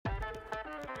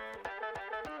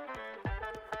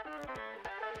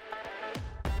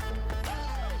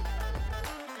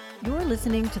You're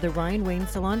listening to the Ryan Wayne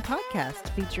Salon podcast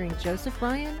featuring Joseph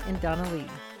Ryan and Donna Lee.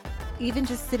 Even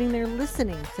just sitting there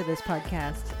listening to this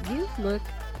podcast, you look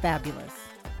fabulous.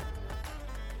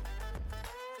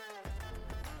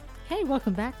 Hey,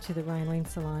 welcome back to the Ryan Wayne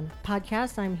Salon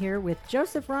podcast. I'm here with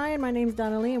Joseph Ryan. My name's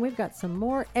Donna Lee, and we've got some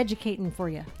more educating for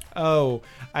you. Oh,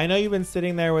 I know you've been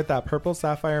sitting there with that purple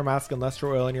sapphire mask and luster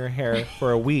oil in your hair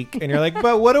for a week, and you're like,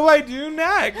 but what do I do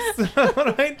next?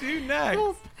 What do I do next?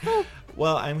 Help.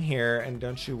 Well, I'm here, and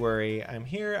don't you worry. I'm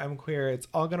here. I'm queer. It's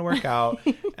all going to work out,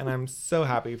 and I'm so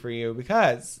happy for you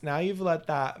because now you've let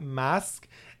that mask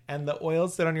and the oil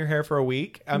sit on your hair for a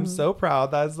week. I'm so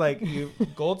proud. That's like you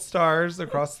gold stars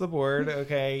across the board.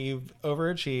 Okay, you've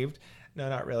overachieved. No,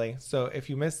 not really. So if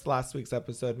you missed last week's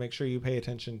episode, make sure you pay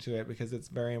attention to it because it's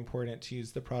very important to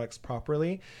use the products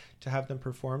properly to have them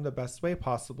perform the best way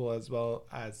possible, as well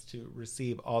as to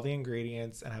receive all the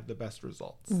ingredients and have the best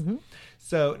results.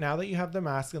 So now that you have the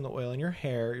mask and the oil in your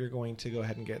hair, you're going to go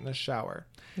ahead and get in the shower.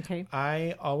 Okay.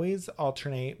 I always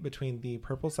alternate between the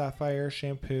Purple Sapphire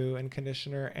shampoo and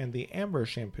conditioner and the Amber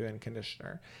shampoo and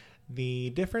conditioner. The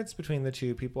difference between the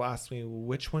two, people ask me,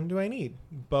 which one do I need?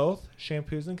 Both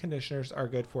shampoos and conditioners are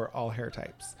good for all hair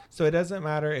types. So it doesn't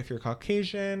matter if you're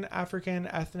Caucasian, African,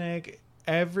 ethnic,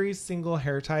 every single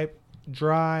hair type,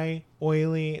 dry,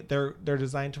 oily, they're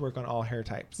designed to work on all hair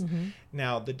types.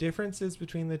 Now, the differences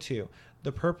between the two,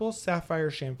 the Purple Sapphire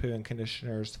shampoo and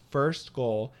conditioner's first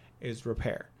goal is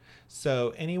repair.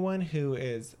 So anyone who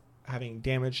is having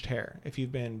damaged hair, if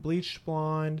you've been bleached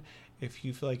blonde, if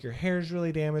you feel like your hair is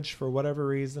really damaged for whatever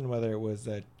reason, whether it was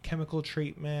a chemical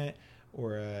treatment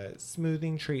or a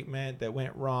smoothing treatment that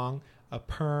went wrong, a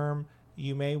perm,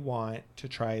 you may want to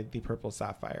try the Purple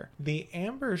Sapphire. The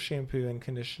Amber shampoo and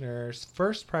conditioner's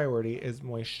first priority is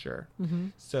moisture.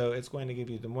 So it's going to give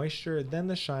you the moisture, then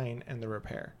the shine, and the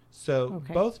repair. So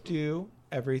both do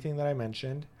everything that I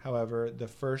mentioned. However, the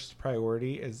first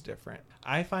priority is different.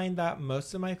 I find that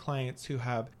most of my clients who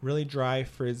have really dry,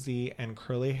 frizzy, and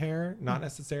curly hair, not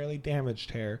necessarily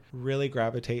damaged hair, really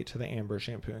gravitate to the Amber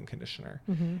shampoo and conditioner.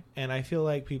 And I feel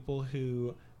like people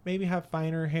who maybe have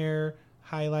finer hair,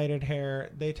 highlighted hair,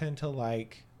 they tend to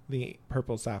like the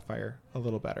Purple Sapphire a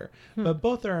little better. But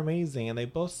both are amazing and they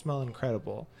both smell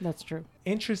incredible. That's true.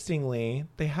 Interestingly,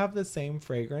 they have the same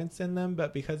fragrance in them,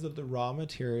 but because of the raw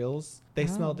materials, they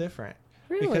smell different.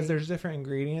 Really? Because there's different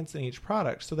ingredients in each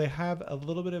product. So they have a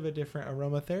little bit of a different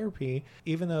aromatherapy,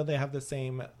 even though they have the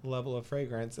same level of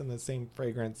fragrance and the same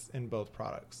fragrance in both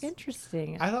products.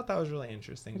 Interesting. I thought that was really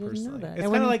interesting, personally. Know that. It's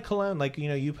kind of like cologne. Like, you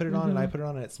know, you put it on and I put it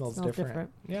on and it smells different.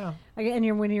 Yeah.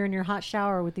 And when you're in your hot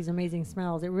shower with these amazing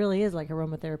smells, it really is like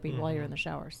aromatherapy while you're in the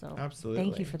shower. So absolutely.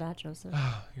 Thank you for that, Joseph.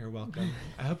 Oh, you're welcome.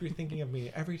 I hope you're thinking of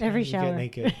me every time you shower. get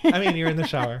naked. I mean, you're in the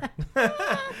shower.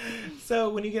 So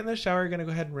when you get in the shower, you're going to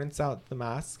go ahead and rinse out the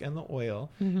mask and the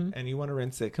oil, and you want to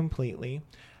rinse it completely.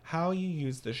 How you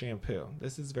use the shampoo.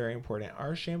 This is very important.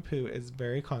 Our shampoo is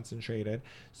very concentrated.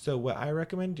 So what I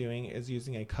recommend doing is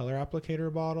using a color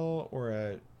applicator bottle or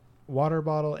a water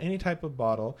bottle, any type of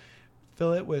bottle.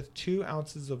 Fill it with 2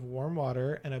 ounces of warm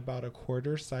water and about a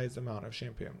quarter size amount of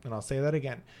shampoo. And I'll say that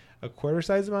again. A quarter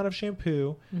size amount of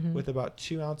shampoo with about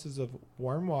 2 ounces of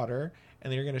warm water. And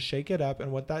then you're going to shake it up.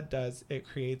 And what that does, it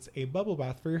creates a bubble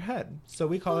bath for your head. So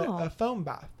we call it a foam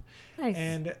bath. Nice.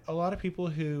 And a lot of people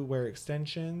who wear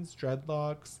extensions,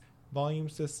 dreadlocks, volume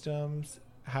systems,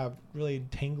 have really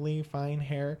tangly, fine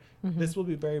hair, this will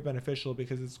be very beneficial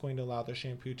because it's going to allow the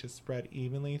shampoo to spread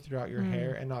evenly throughout your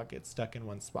hair and not get stuck in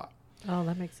one spot. Oh,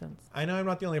 that makes sense. I know I'm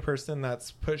not the only person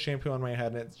that's put shampoo on my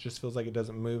head and it just feels like it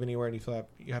doesn't move anywhere and you feel like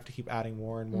you have to keep adding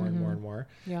more and more and more and more.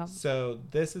 Yeah. So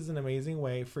this is an amazing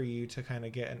way for you to kind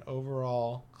of get an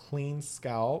overall clean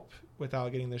scalp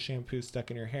without getting the shampoo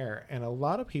stuck in your hair. And a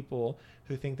lot of people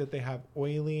who think that they have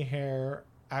oily hair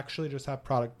actually just have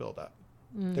product buildup.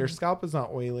 Their scalp is not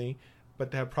oily,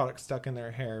 but they have product stuck in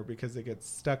their hair because it gets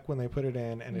stuck when they put it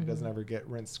in and it doesn't ever get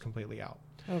rinsed completely out.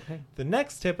 Okay. The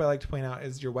next tip I like to point out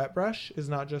is your wet brush is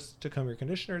not just to comb your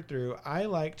conditioner through. I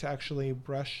like to actually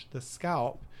brush the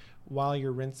scalp while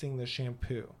you're rinsing the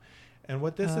shampoo. And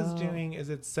what this is doing is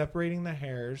it's separating the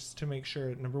hairs to make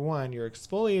sure, number one, you're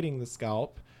exfoliating the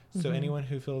scalp. So anyone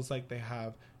who feels like they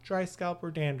have dry scalp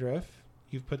or dandruff,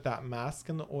 you've put that mask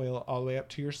and the oil all the way up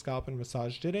to your scalp and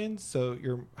massaged it in. So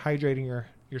you're hydrating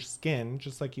your skin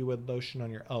just like you would lotion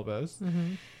on your elbows.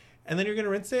 And then you're going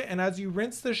to rinse it. And as you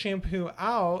rinse the shampoo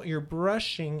out, you're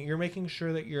making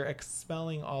sure that you're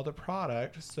expelling all the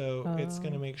product. So it's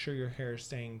going to make sure your hair is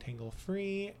staying tangle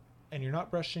free and you're not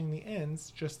brushing the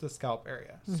ends, just the scalp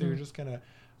area. So you're just going to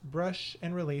brush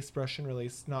and release,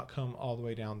 not comb all the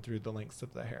way down through the lengths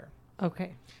of the hair.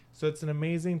 Okay. So it's an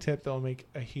amazing tip that will make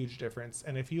a huge difference.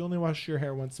 And if you only wash your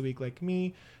hair once a week like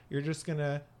me, you're just going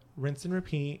to rinse and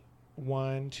repeat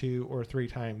 1, 2, or 3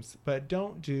 times. But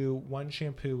don't do one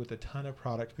shampoo with a ton of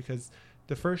product, because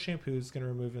the first shampoo is going to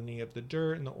remove any of the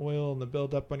dirt and the oil and the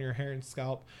buildup on your hair and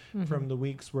scalp from the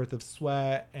week's worth of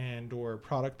sweat and or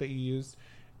product that you used.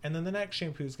 And then the next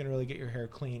shampoo is going to really get your hair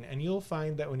clean. And you'll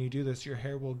find that when you do this, your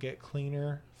hair will get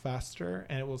cleaner faster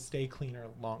and it will stay cleaner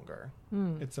longer.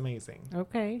 It's amazing.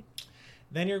 Okay.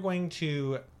 Then you're going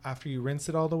to, after you rinse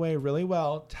it all the way really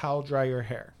well, towel dry your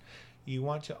hair. You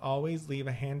want to always leave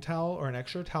a hand towel or an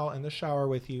extra towel in the shower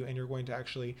with you, and you're going to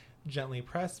actually gently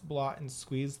press, blot, and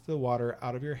squeeze the water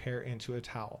out of your hair into a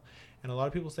towel. And a lot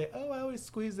of people say, oh, I always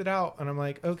squeeze it out. And I'm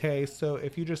like, okay, so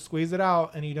if you just squeeze it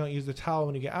out and you don't use the towel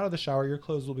when you get out of the shower, your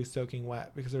clothes will be soaking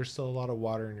wet because there's still a lot of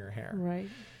water in your hair. Right.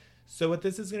 So what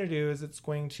this is going to do is it's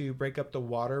going to break up the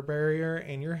water barrier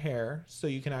in your hair so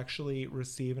you can actually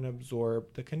receive and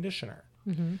absorb the conditioner.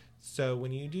 So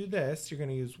when you do this, you're going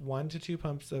to use 1 to 2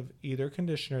 pumps of either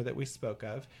conditioner that we spoke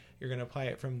of. You're going to apply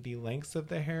it from the lengths of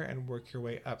the hair and work your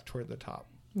way up toward the top.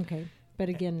 Okay. But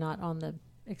again, not on the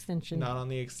extension. Not on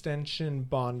the extension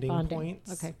bonding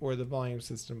points or the volume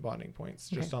system bonding points,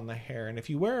 just on the hair. And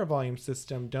if you wear a volume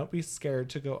system, don't be scared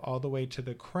to go all the way to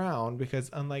the crown,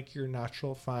 because unlike your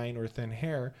natural fine or thin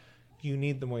hair, you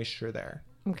need the moisture there.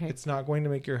 Okay. It's not going to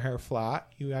make your hair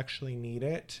flat. You actually need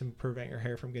it to prevent your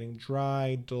hair from getting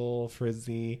dry, dull,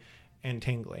 frizzy, and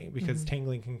tangly, because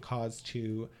tangling can cause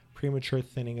to premature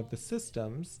thinning of the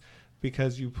systems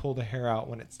because you pull the hair out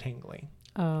when it's tangly.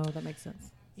 Oh, that makes sense.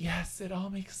 Yes, it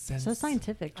all makes sense. So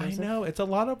scientific, Joseph. I know. It's a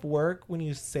lot of work when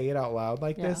you say it out loud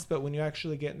like this, but when you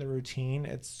actually get in the routine,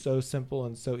 it's so simple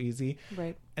and so easy.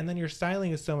 Right. And then your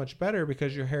styling is so much better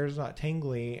because your hair is not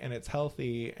tangly and it's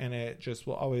healthy, and it just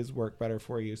will always work better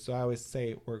for you. So I always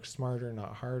say work smarter,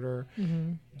 not harder.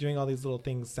 Doing all these little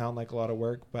things sound like a lot of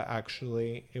work, but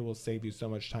actually it will save you so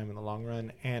much time in the long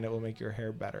run, and it will make your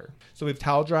hair better. So we've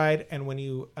towel dried, and when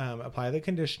you apply the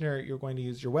conditioner, you're going to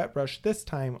use your wet brush this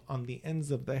time on the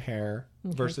ends of the hair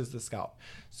versus the scalp.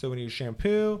 So when you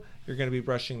shampoo, you're going to be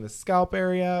brushing the scalp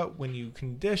area. When you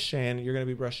condition, you're going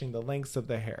to be brushing the lengths of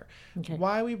the hair.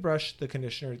 Why we brush the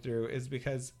conditioner through is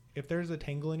because if there's a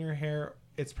tangle in your hair,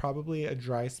 it's probably a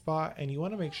dry spot, and you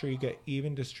want to make sure you get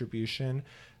even distribution,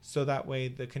 so that way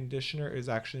the conditioner is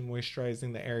actually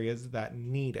moisturizing the areas that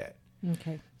need it.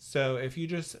 Okay. So if you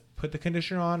just put the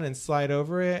conditioner on and slide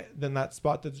over it, then that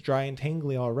spot that's dry and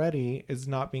tangly already is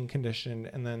not being conditioned,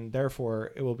 and then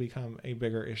therefore it will become a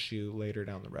bigger issue later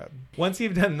down the road. Once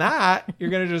you've done that,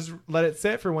 you're going to just let it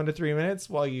sit for 1 to 3 minutes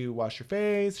while you wash your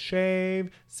face,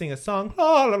 shave, sing a song. You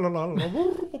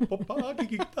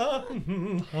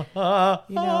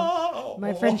know,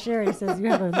 my friend Sherry says you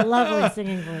have a lovely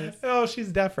singing voice. Oh,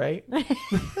 she's deaf, right?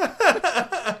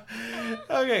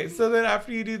 Okay, so then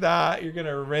after you do that, you're going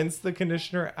to rinse the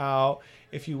conditioner out.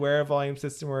 If you wear a volume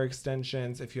system or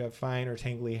extensions, if you have fine or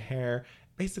tangly hair,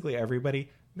 basically everybody,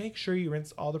 make sure you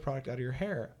rinse all the product out of your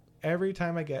hair. Every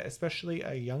time I get, especially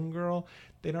a young girl,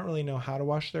 they don't really know how to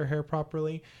wash their hair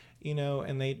properly, you know,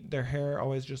 and their hair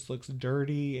always just looks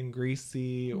dirty and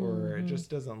greasy, or it just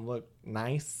doesn't look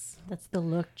nice. That's the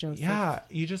look, Joseph. Yeah,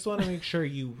 you just want to make sure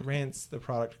you rinse the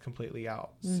product completely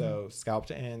out. So scalp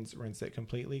to ends, rinse it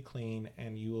completely clean,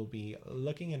 and you will be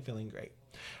looking and feeling great.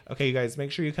 Okay, you guys,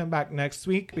 make sure you come back next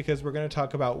week, because we're going to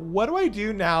talk about what do I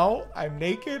do now? I'm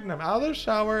naked and I'm out of the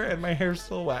shower and my hair's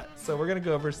still wet. So we're going to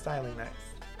go over styling next.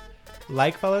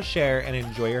 Like, follow, share, and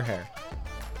enjoy your hair.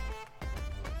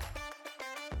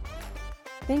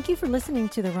 Thank you for listening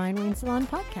to the Ryan Wayne Salon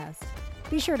podcast.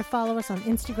 Be sure to follow us on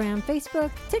Instagram,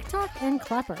 Facebook, TikTok, and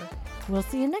Clapper. We'll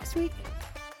see you next week.